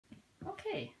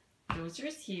Okay,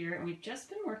 Dozer's here, and we've just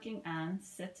been working on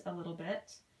sit a little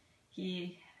bit.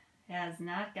 He has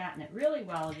not gotten it really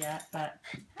well yet, but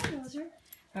hi Dozer.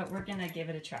 But we're gonna give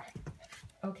it a try.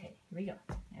 Okay, here we go.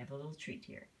 I have a little treat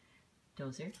here.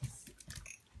 Dozer,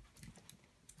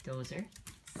 Dozer,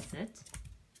 sit,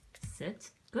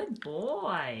 sit. Good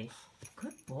boy.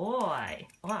 Good boy.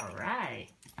 All right.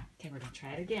 Okay, we're gonna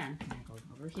try it again. I'm gonna go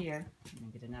over here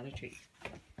and get another treat.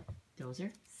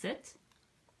 Dozer, sit,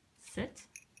 sit,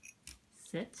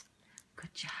 sit.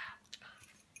 Good job.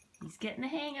 He's getting the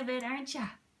hang of it, aren't ya?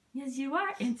 Yes, you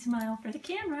are. And smile for the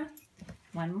camera.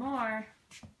 One more.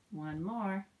 One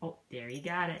more. Oh, there you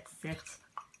got it. Sit,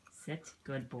 sit.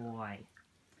 Good boy.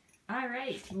 All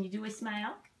right. Can you do a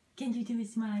smile? Can you do a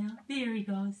smile? There he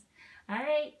goes. All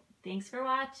right. Thanks for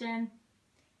watching.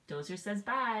 Dozer says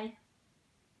bye.